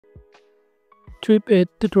Tripit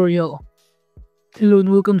tutorial. Hello and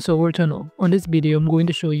welcome to our channel. On this video, I'm going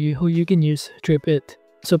to show you how you can use Tripit.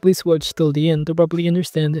 So please watch till the end to properly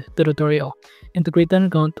understand the tutorial. And to create an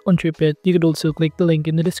account on Tripit, you could also click the link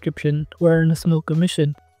in the description to earn a small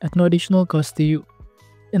commission at no additional cost to you.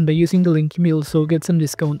 And by using the link, you may also get some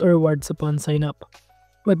discount or rewards upon sign up.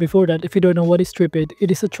 But before that, if you don't know what is Tripit, it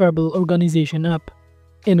is a travel organization app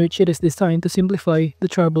in which it is designed to simplify the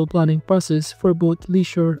travel planning process for both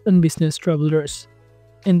leisure and business travelers.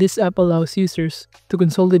 And this app allows users to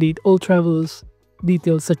consolidate all travels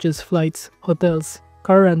details such as flights, hotels,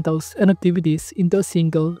 car rentals, and activities into a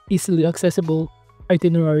single, easily accessible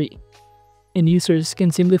itinerary. And users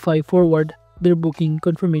can simplify forward their booking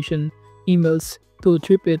confirmation emails to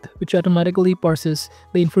Tripit, which automatically parses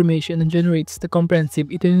the information and generates the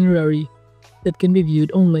comprehensive itinerary that can be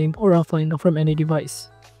viewed online or offline from any device.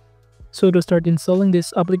 So to start installing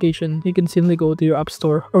this application, you can simply go to your App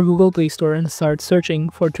Store or Google Play Store and start searching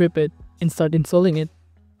for Tripit and start installing it.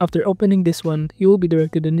 After opening this one, you will be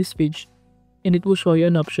directed in this page and it will show you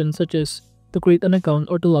an option such as to create an account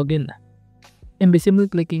or to log in. And by simply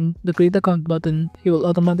clicking the create account button, you will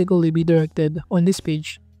automatically be directed on this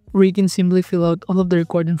page where you can simply fill out all of the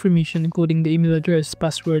required information including the email address,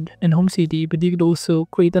 password, and home city, but you could also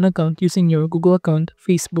create an account using your Google account,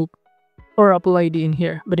 Facebook, or Apple ID in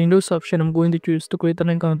here. But in those options, I'm going to choose to create an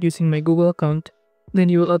account using my Google account. Then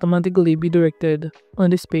you will automatically be directed on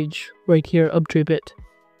this page right here of Tripit.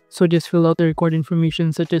 So just fill out the required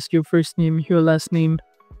information such as your first name, your last name,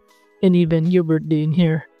 and even your birthday in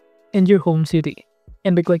here, and your home city.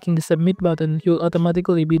 And by clicking the submit button, you'll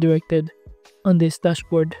automatically be directed on this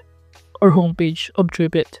dashboard or homepage of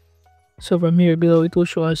Tripit. So from here below, it will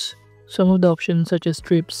show us some of the options such as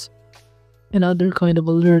trips and other kind of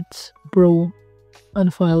alerts, pro,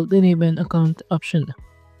 unfiled, and even account option.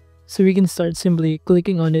 So we can start simply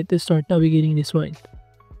clicking on it to start navigating this one.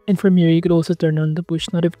 And from here, you could also turn on the push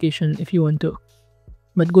notification if you want to.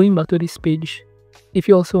 But going back to this page, if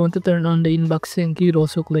you also want to turn on the inbox sync, you could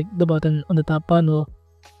also click the button on the top panel.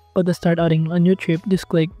 But to start adding on your trip, just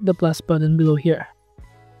click the plus button below here.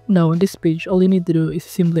 Now on this page, all you need to do is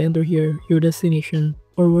simply enter here your destination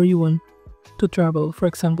or where you want to travel. For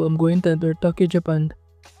example, I'm going to enter Tokyo, Japan,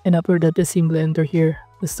 and after that, just simply enter here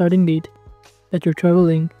the starting date that you're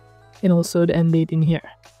traveling and also the end date in here.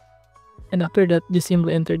 And after that, just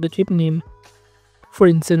simply enter the trip name. For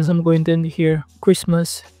instance, I'm going to enter here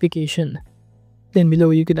Christmas vacation. Then below,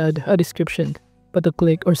 you could add a description. But to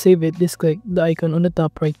click or save it, just click the icon on the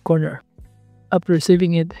top right corner. After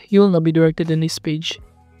saving it, you will now be directed in this page.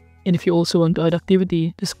 And if you also want to add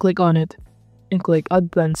activity, just click on it and click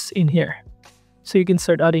add plans in here. So you can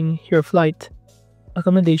start adding your flight,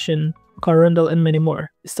 accommodation, car rental, and many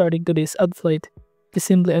more. Starting to this add flight, just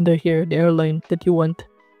simply enter here the airline that you want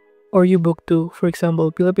or you book to, for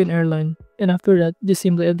example, Philippine Airline. And after that, just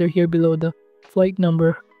simply enter here below the flight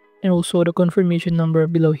number and also the confirmation number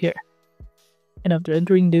below here. And after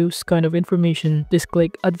entering those kind of information, just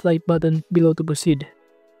click add flight button below to proceed.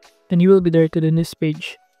 Then you will be directed in this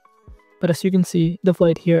page. But as you can see, the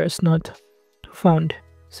flight here is not found.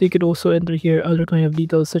 So you could also enter here other kind of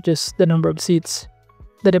details such as the number of seats,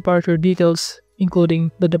 the departure details,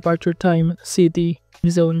 including the departure time, city,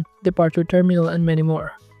 zone, departure terminal, and many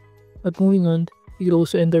more. But moving on, you could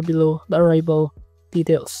also enter below the arrival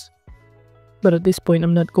details. But at this point,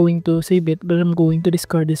 I'm not going to save it, but I'm going to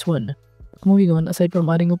discard this one. Moving on, aside from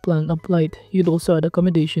adding a plan of flight, you'd also add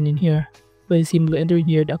accommodation in here by simply entering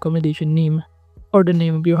here the accommodation name or the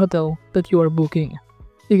name of your hotel that you are booking.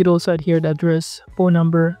 You could also add here the address, phone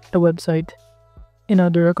number, the website, and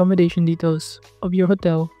other accommodation details of your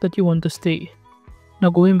hotel that you want to stay. Now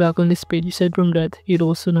going back on this page, aside from that, you'd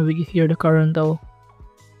also navigate here the car rental.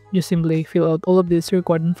 Just simply fill out all of this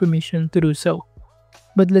required information to do so.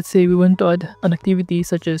 But let's say we want to add an activity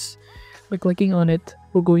such as by clicking on it,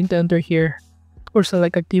 we're going to enter here or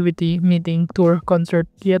select activity, meeting, tour, concert,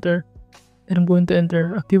 theater, and I'm going to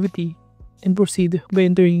enter activity and proceed by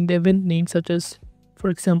entering the event name such as, for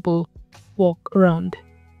example, walk around.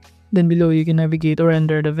 Then below you can navigate or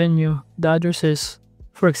enter the venue, the addresses.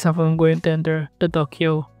 For example, I'm going to enter the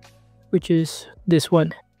Tokyo, which is this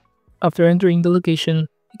one. After entering the location,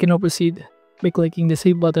 you can now proceed by clicking the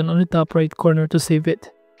save button on the top right corner to save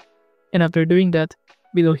it. And after doing that,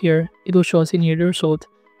 below here, it will show us in here the result.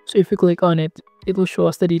 So if you click on it, it will show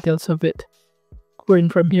us the details of it. Wherein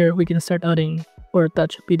from here, we can start adding or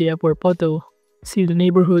attach a PDF or photo, see the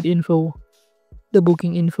neighborhood info, the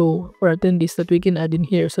booking info, or attendees that we can add in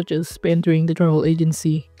here such as by entering the travel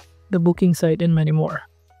agency, the booking site, and many more.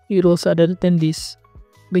 You could also add attendees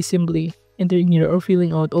by simply entering here or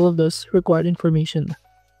filling out all of those required information.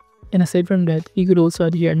 And aside from that, you could also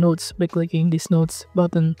add here notes by clicking this notes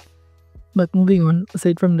button. But moving on,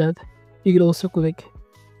 aside from that, you could also click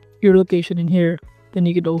your location in here. Then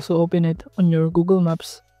you could also open it on your Google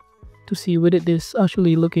Maps to see where it is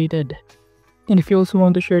actually located. And if you also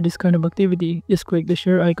want to share this kind of activity, just click the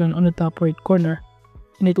share icon on the top right corner,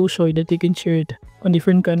 and it will show you that you can share it on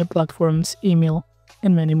different kind of platforms, email,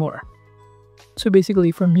 and many more. So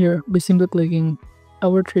basically from here, by simply clicking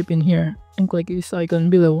our trip in here and click this icon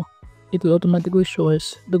below, it will automatically show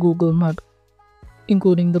us the Google map,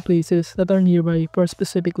 including the places that are nearby for a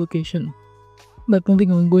specific location. But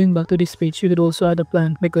moving on, going back to this page, you could also add a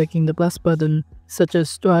plan by clicking the plus button, such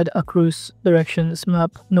as to add a cruise, directions,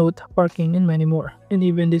 map, note, parking, and many more, and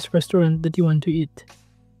even this restaurant that you want to eat.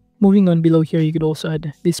 Moving on, below here, you could also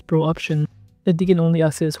add this pro option that you can only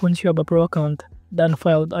access once you have a pro account, the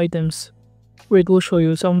unfiled items, where it will show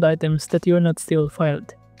you some of the items that you are not still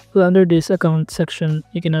filed. Well, under this account section,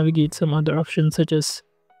 you can navigate some other options such as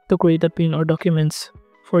to create a pin or documents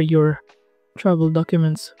for your travel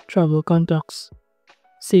documents, travel contacts,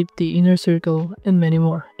 safety, inner circle, and many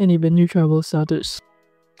more, and even your travel status.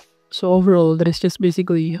 So overall, that is just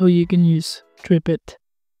basically how you can use Tripit.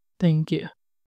 Thank you.